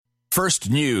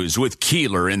First News with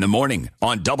Keeler in the morning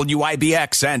on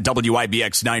WIBX and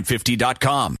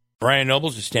WIBX950.com. Ryan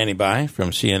Nobles is standing by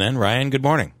from CNN. Ryan, good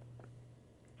morning.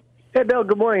 Hey, Bill,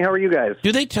 good morning. How are you guys?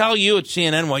 Do they tell you at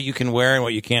CNN what you can wear and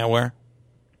what you can't wear?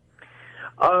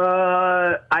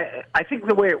 I think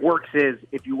the way it works is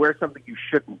if you wear something you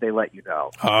shouldn't, they let you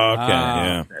know. Okay,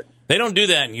 yeah. They don't do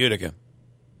that in Utica.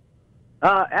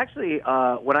 Actually,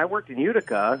 when I worked in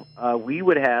Utica, we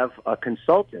would have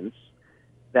consultants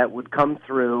that would come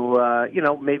through,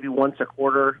 maybe once a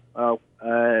quarter,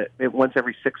 once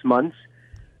every 6 months.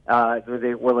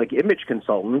 They were like image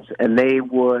consultants, and they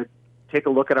would take a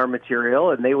look at our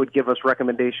material, and they would give us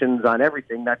recommendations on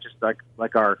everything, not just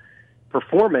like our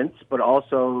performance, but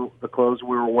also the clothes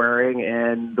we were wearing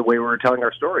and the way we were telling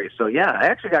our stories. So, yeah, I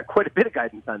actually got quite a bit of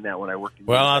guidance on that when I worked in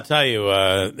Well, Utica. I'll tell you,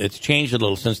 it's changed a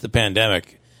little since the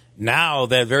pandemic. Now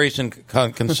that very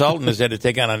consultant has had to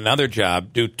take on another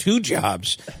job, do two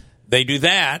jobs. They do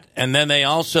that, and then they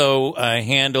also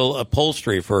handle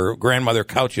upholstery for grandmother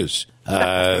couches.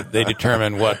 They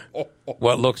determine what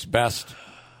looks best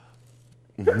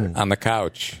on the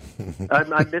couch.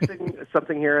 I'm missing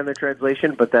something here in the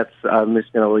translation, but I'm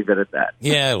just going to leave it at that.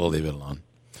 Yeah, we'll leave it alone.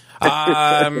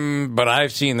 But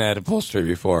I've seen that upholstery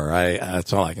before.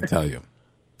 That's all I can tell you.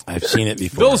 I've seen it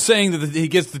before. Bill's saying that he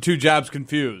gets the two jobs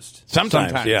confused.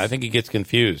 Sometimes, yeah, I think he gets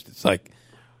confused. It's like,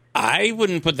 I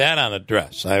wouldn't put that on a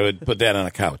dress. I would put that on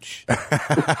a couch. That's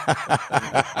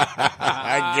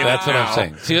what I'm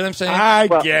saying. See what I'm saying? I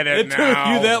get it now. It took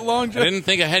you that long, I didn't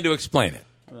think I had to explain it.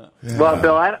 Yeah. Well,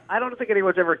 Bill, I don't think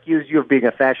anyone's ever accused you of being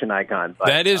a fashion icon. But,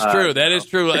 that is true. That is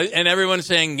true. And everyone's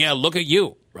saying, yeah, look at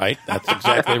you, right? That's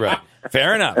exactly right.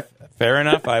 Fair enough. Fair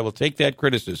enough. I will take that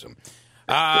criticism.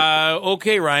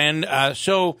 Okay, Ryan.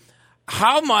 So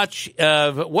how much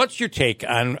what's your take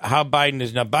on how Biden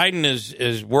is? Now, Biden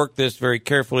has worked this very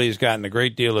carefully. He's gotten a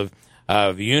great deal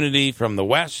of unity from the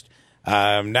West.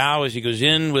 Now, as he goes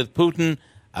in with Putin,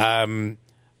 Putin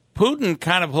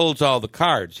kind of holds all the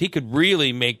cards. He could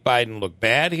really make Biden look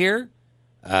bad here.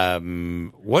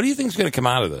 What do you think is going to come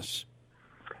out of this?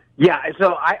 Yeah,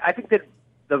 so I think that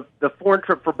the foreign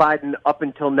trip for Biden up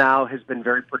until now has been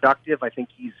very productive. I think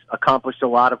he's accomplished a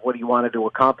lot of what he wanted to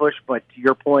accomplish. But to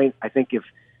your point, I think if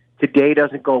today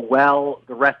doesn't go well,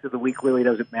 the rest of the week really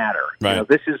doesn't matter. Right.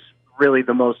 This is really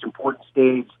the most important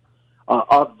stage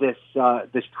of this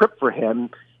trip for him.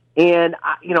 And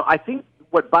I think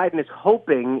what Biden is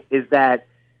hoping is that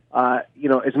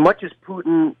as much as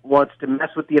Putin wants to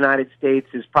mess with the United States,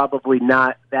 is probably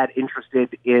not that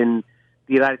interested in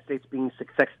the United States being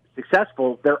successful,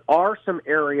 there are some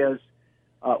areas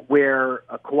where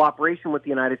cooperation with the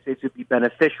United States would be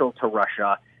beneficial to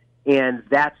Russia, and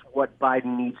that's what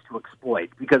Biden needs to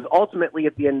exploit. Because ultimately,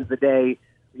 at the end of the day,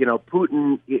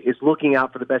 Putin is looking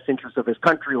out for the best interests of his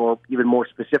country, or even more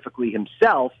specifically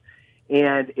himself.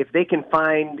 And if they can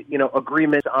find,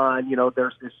 agreements on,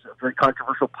 there's this very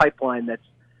controversial pipeline that's,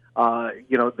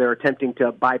 they're attempting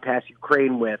to bypass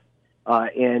Ukraine with,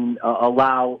 and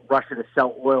allow Russia to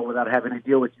sell oil without having to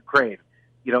deal with Ukraine.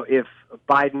 If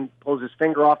Biden pulls his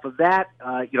finger off of that,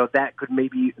 that could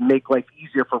maybe make life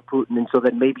easier for Putin, and so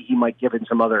then maybe he might give in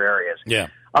some other areas. Yeah.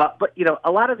 But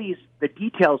a lot of the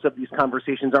details of these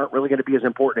conversations aren't really going to be as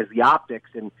important as the optics,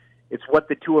 and it's what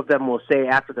the two of them will say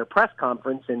after their press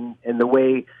conference, and the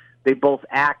way they both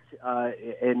act,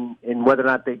 and whether or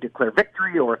not they declare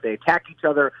victory or if they attack each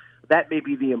other. That may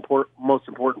be the most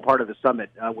important part of the summit,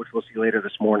 which we'll see later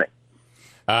this morning.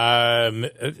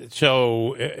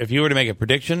 So if you were to make a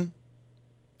prediction,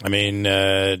 I mean,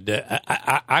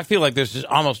 I feel like this is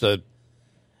almost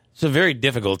it's a very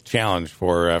difficult challenge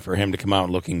for him to come out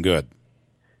looking good.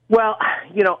 Well,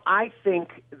 I think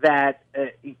that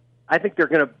they're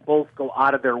going to both go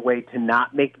out of their way to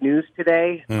not make news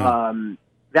today. Maybe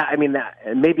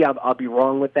I'll be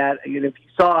wrong with that. If you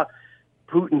saw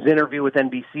Putin's interview with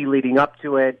NBC leading up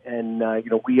to it, and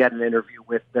we had an interview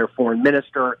with their foreign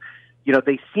minister.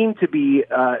 They seem to be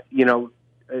a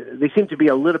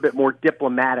little bit more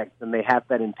diplomatic than they have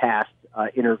been in past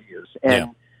interviews.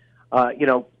 And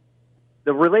the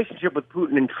relationship with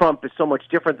Putin and Trump is so much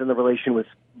different than the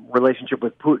relationship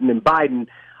with Putin and Biden.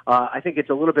 I think it's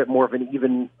a little bit more of an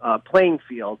even playing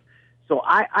field. So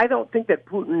I don't think that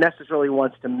Putin necessarily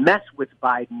wants to mess with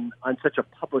Biden on such a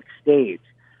public stage.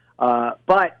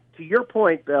 But to your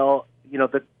point, Bill,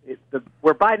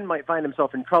 where Biden might find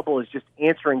himself in trouble is just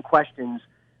answering questions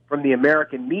from the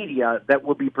American media that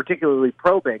will be particularly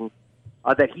probing,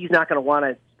 that he's not going to want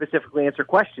to specifically answer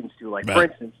questions to. Like, for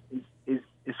instance, is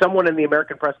someone in the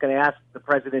American press going to ask the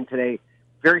president today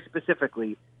very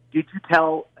specifically, did you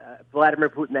tell Vladimir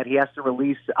Putin that he has to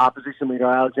release opposition leader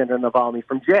Alexander Navalny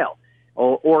from jail?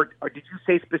 Or did you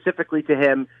say specifically to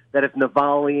him that if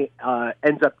Navalny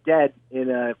ends up dead in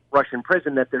a Russian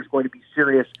prison, that there's going to be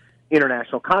serious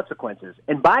international consequences?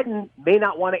 And Biden may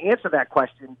not want to answer that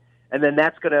question, and then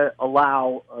that's going to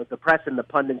allow the press and the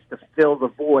pundits to fill the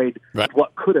void of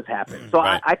what could have happened. So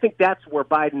I think that's where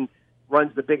Biden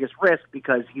runs the biggest risk,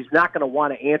 because he's not going to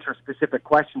want to answer specific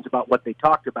questions about what they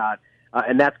talked about,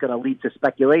 and that's going to lead to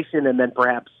speculation and then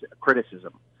perhaps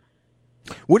criticism.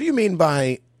 What do you mean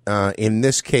by, in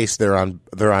this case, they're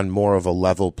on more of a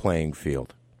level playing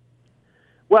field?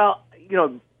 Well,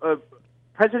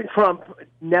 President Trump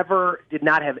did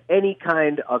not have any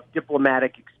kind of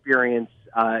diplomatic experience,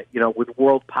 with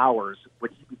world powers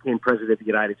when he became president of the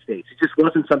United States. It just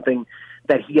wasn't something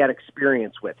that he had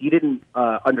experience with. He didn't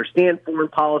understand foreign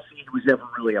policy. He was never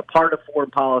really a part of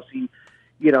foreign policy.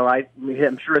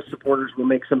 I'm sure his supporters will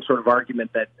make some sort of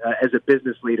argument that as a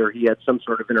business leader, he had some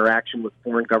sort of interaction with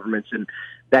foreign governments, and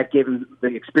that gave him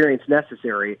the experience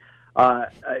necessary.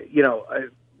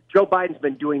 Joe Biden's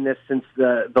been doing this since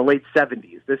the late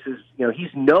 70s. This is,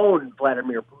 he's known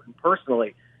Vladimir Putin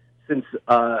personally since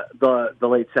the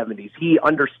late 70s. He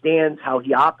understands how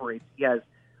he operates. He has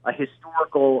a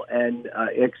historical and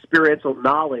experiential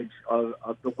knowledge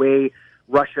of the way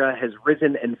Russia has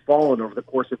risen and fallen over the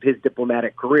course of his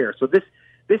diplomatic career. So this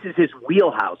is his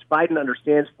wheelhouse. Biden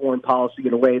understands foreign policy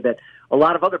in a way that a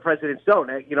lot of other presidents don't.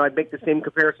 I'd make the same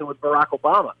comparison with Barack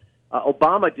Obama.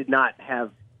 Obama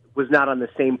was not on the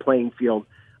same playing field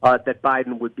that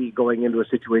Biden would be going into a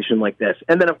situation like this.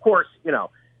 And then, of course,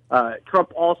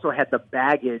 Trump also had the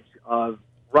baggage of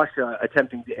Russia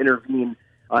attempting to intervene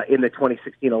in the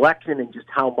 2016 election, and just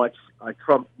how much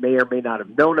Trump may or may not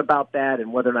have known about that,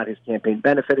 and whether or not his campaign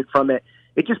benefited from it.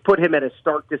 It just put him at a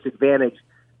stark disadvantage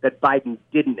that Biden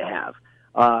didn't have.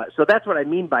 So that's what I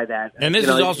mean by that. And this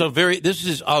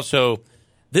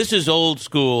is old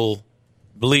school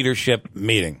leadership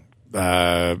meeting.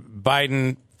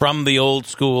 Biden from the old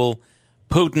school,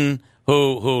 Putin,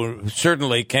 who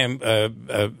certainly came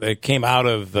out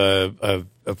of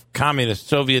communist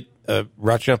Soviet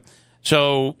Russia.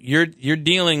 So you're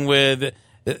dealing with,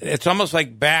 it's almost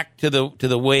like back to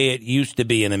the way it used to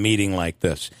be in a meeting like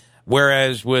this.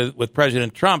 Whereas with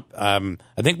President Trump, I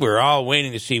think we were all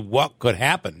waiting to see what could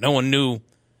happen. No one knew.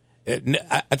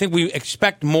 I think we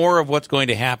expect more of what's going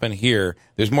to happen here.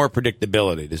 There's more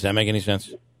predictability. Does that make any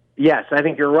sense? Yes, I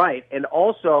think you're right. And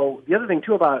also, the other thing,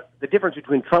 too, about the difference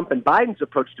between Trump and Biden's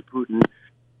approach to Putin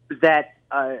is that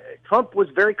Trump was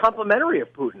very complimentary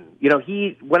of Putin.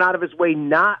 He went out of his way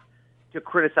not to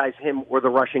criticize him or the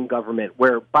Russian government,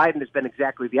 where Biden has been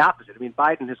exactly the opposite. I mean,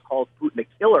 Biden has called Putin a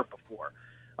killer before.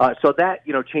 So that,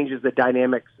 changes the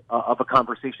dynamics of a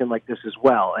conversation like this as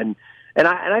well. And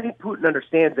I think Putin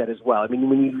understands that as well. I mean,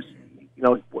 when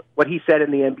what he said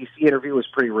in the NBC interview was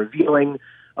pretty revealing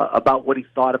about what he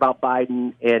thought about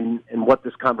Biden and what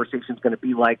this conversation is going to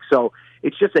be like. So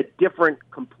it's just a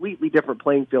completely different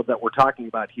playing field that we're talking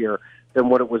about here than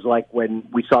what it was like when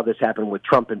we saw this happen with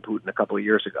Trump and Putin a couple of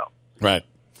years ago. Right.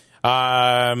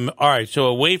 All right. So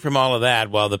away from all of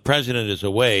that, while the president is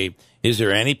away, is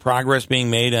there any progress being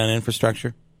made on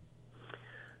infrastructure?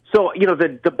 So,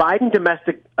 the Biden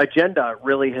domestic agenda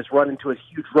really has run into a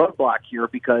huge roadblock here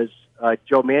because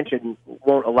Joe Manchin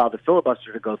won't allow the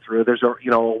filibuster to go through. There's a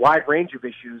wide range of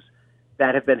issues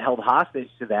that have been held hostage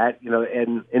to that,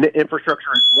 and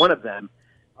infrastructure is one of them.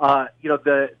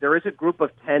 There is a group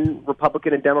of 10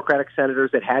 Republican and Democratic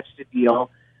senators that hatched a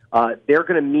deal. They're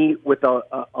going to meet with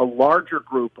a larger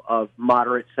group of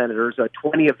moderate senators.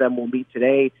 20 of them will meet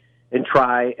today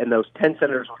and those 10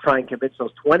 senators will try and convince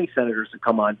those 20 senators to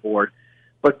come on board.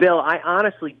 But, Bill, I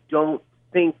honestly don't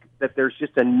think that there's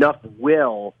just enough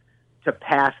will to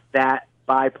pass that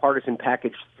bipartisan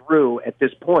package through at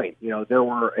this point. There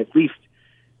were at least,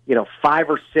 5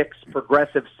 or 6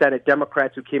 progressive Senate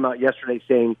Democrats who came out yesterday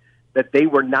saying that they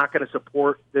were not going to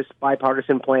support this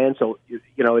bipartisan plan. So,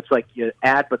 it's like you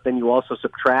add, but then you also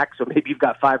subtract. So maybe you've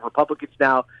got 5 Republicans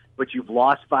now, but you've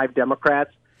lost 5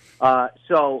 Democrats.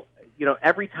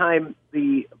 Every time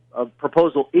the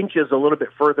proposal inches a little bit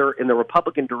further in the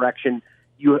Republican direction,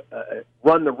 you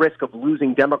run the risk of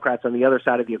losing Democrats on the other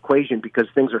side of the equation because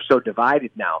things are so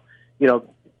divided now.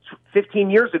 15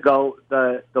 years ago,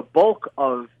 the bulk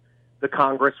of the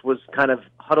Congress was kind of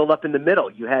huddled up in the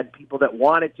middle. You had people that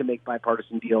wanted to make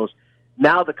bipartisan deals.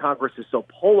 Now the Congress is so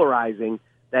polarizing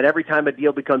that every time a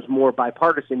deal becomes more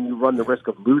bipartisan, you run the risk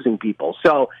of losing people.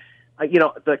 So,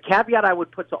 the caveat I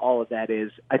would put to all of that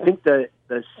is I think the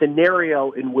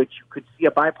scenario in which you could see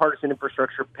a bipartisan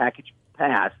infrastructure package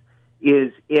pass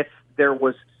is if there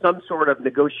was some sort of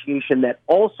negotiation that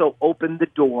also opened the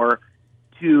door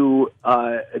to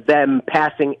them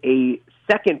passing a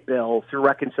second bill through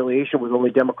reconciliation with only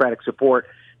Democratic support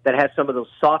that has some of those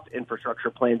soft infrastructure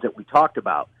plans that we talked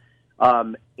about.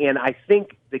 And I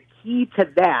think the key to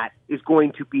that is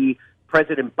going to be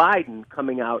President Biden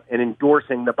coming out and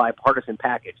endorsing the bipartisan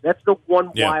package. That's the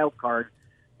one wild card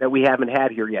that we haven't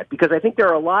had here yet, because I think there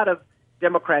are a lot of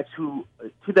Democrats who,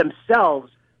 to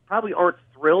themselves, probably aren't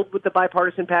thrilled with the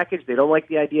bipartisan package. They don't like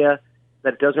the idea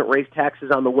that it doesn't raise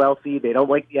taxes on the wealthy. They don't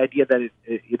like the idea that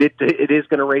it is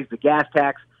going to raise the gas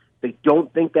tax. They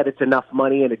don't think that it's enough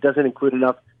money and it doesn't include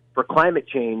enough for climate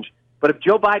change. But if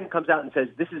Joe Biden comes out and says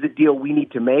this is a deal we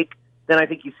need to make, then I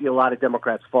think you see a lot of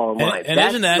Democrats fall in line. And that's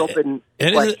isn't that the open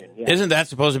question. Isn't that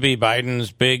supposed to be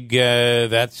Biden's big?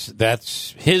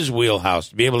 That's his wheelhouse,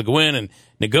 to be able to go in and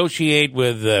negotiate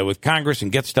with Congress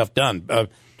and get stuff done.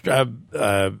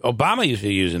 Obama used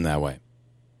to use him that way.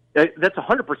 That's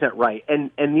 100% right.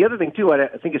 And the other thing, too,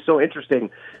 I think is so interesting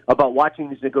about watching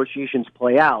these negotiations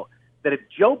play out, that if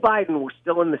Joe Biden were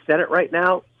still in the Senate right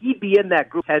now, he'd be in that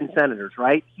group of 10 senators,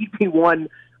 right? He'd be one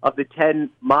of the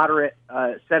 10 moderate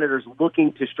senators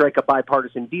looking to strike a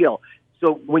bipartisan deal.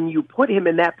 So when you put him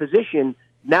in that position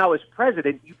now as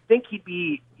president, you think he'd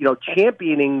be,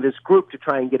 championing this group to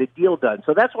try and get a deal done.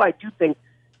 So that's why I do think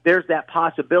there's that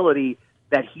possibility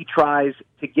that he tries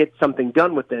to get something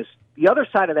done with this. The other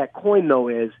side of that coin, though,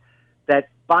 is that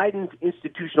Biden's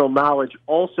institutional knowledge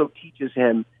also teaches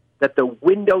him that the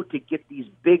window to get these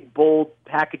big, bold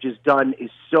packages done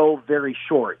is so very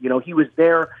short. He was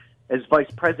there as vice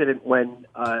president when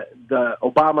the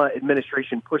Obama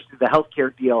administration pushed through the health care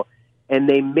deal, and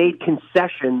they made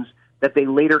concessions that they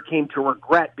later came to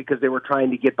regret because they were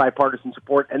trying to get bipartisan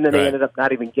support, and then they ended up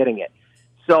not even getting it.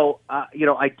 So,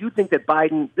 I do think that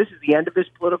Biden, this is the end of his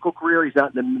political career. He's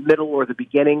not in the middle or the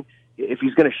beginning. If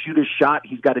he's going to shoot his shot,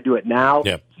 he's got to do it now.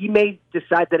 Yep. He may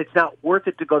decide that it's not worth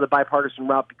it to go the bipartisan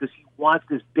route because he wants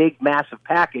this big, massive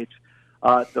package.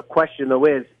 The question, though,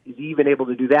 is he even able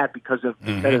to do that because of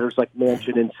senators like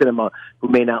Manchin and Sinema who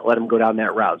may not let him go down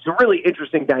that route? It's a really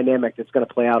interesting dynamic that's going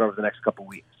to play out over the next couple of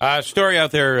weeks. Story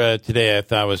out there today I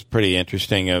thought was pretty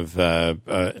interesting of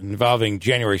involving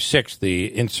January 6th,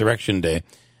 the Insurrection Day.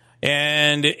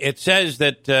 And it says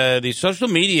that the social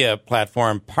media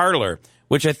platform Parler,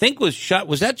 which I think was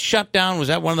shut down? Was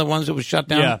that one of the ones that was shut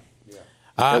down?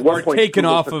 Yeah. We're taken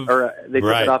off of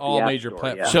all major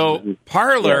platforms. Yeah. So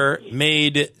Parler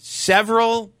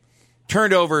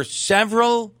turned over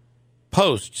several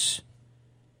posts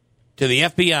to the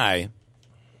FBI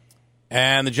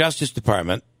and the Justice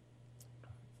Department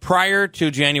prior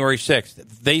to January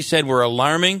 6th. They said were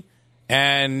alarming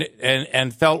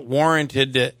and felt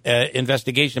warranted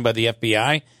investigation by the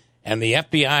FBI, and the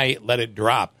FBI let it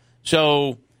drop.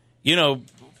 So,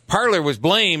 Parler was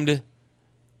blamed.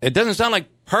 It doesn't sound like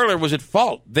Parler was at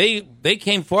fault. They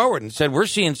came forward and said, we're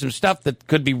seeing some stuff that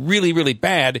could be really, really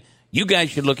bad. You guys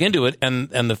should look into it, and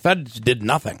the feds did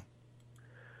nothing.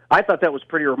 I thought that was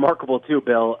pretty remarkable, too,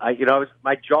 Bill.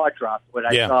 My jaw dropped when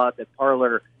I saw that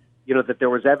Parler, that there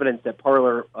was evidence that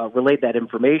Parler relayed that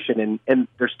information. And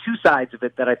there's two sides of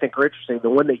it that I think are interesting. The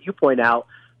one that you point out,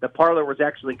 that Parler was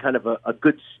actually kind of a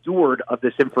good steward of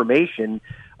this information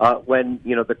when,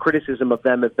 the criticism of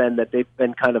them has been that they've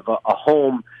been kind of a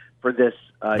home for this,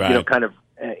 kind of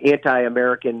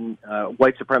anti-American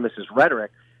white supremacist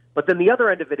rhetoric. But then the other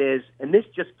end of it is, and this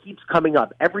just keeps coming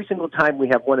up, every single time we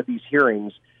have one of these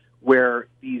hearings where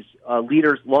these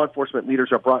leaders, law enforcement leaders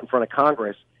are brought in front of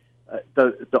Congress,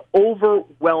 the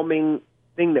overwhelming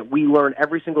thing that we learn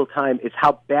every single time is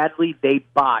how badly they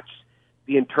botched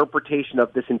the interpretation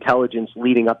of this intelligence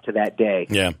leading up to that day.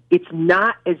 Yeah. It's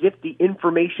not as if the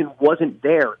information wasn't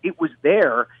there. It was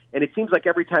there, and it seems like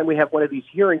every time we have one of these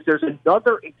hearings, there's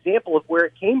another example of where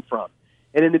it came from.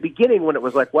 And in the beginning, when it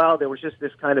was like, well, there was just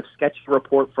this kind of sketchy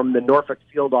report from the Norfolk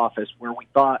field office where we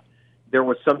thought there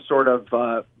was some sort of,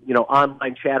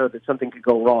 online chatter that something could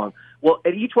go wrong. Well,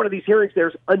 at each one of these hearings,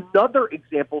 there's another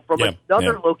example from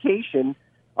another location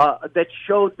that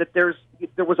showed that there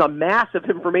was a mass of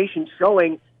information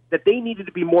showing that they needed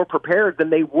to be more prepared than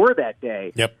they were that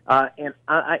day. Yep.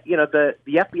 The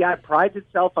FBI prides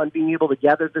itself on being able to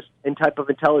gather this type of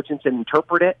intelligence and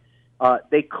interpret it.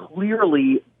 They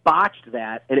clearly botched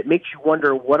that, and it makes you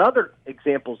wonder what other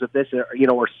examples of this are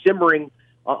simmering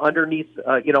underneath,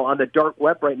 on the dark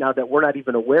web right now that we're not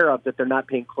even aware of, that they're not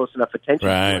paying close enough attention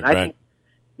to.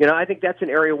 And I think that's an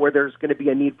area where there's going to be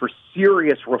a need for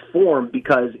serious reform,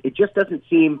 because it just doesn't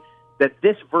seem that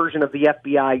this version of the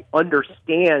FBI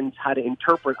understands how to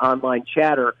interpret online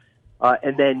chatter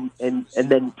and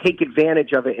then take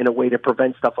advantage of it in a way to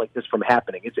prevent stuff like this from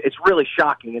happening. It's really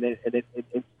shocking, and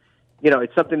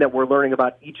it's something that we're learning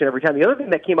about each and every time. The other thing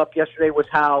that came up yesterday was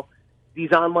how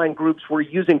these online groups were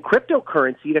using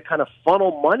cryptocurrency to kind of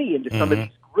funnel money into some of these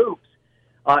groups,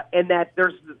 and that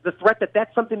there's the threat that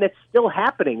that's something that's still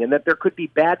happening, and that there could be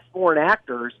bad foreign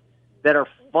actors that are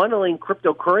funneling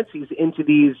cryptocurrencies into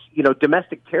these,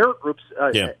 domestic terror groups,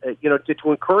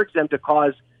 to encourage them to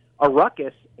cause a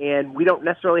ruckus. And we don't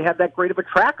necessarily have that great of a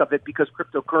track of it because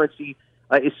cryptocurrency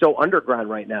is so underground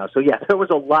right now. So, there was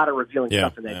a lot of revealing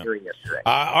stuff in that hearing yesterday.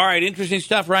 All right, interesting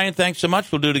stuff, Ryan. Thanks so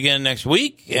much. We'll do it again next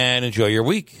week, and enjoy your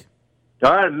week.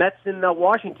 All right, Mets in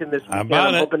Washington this weekend.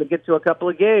 I'm hoping to get to a couple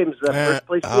of games. First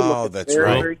place team looking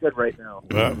very good right now.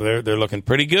 Well, they're looking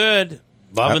pretty good.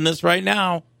 Loving this right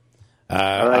now. All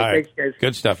right, thanks, guys.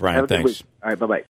 Good stuff, Ryan. Thanks. All right, bye-bye.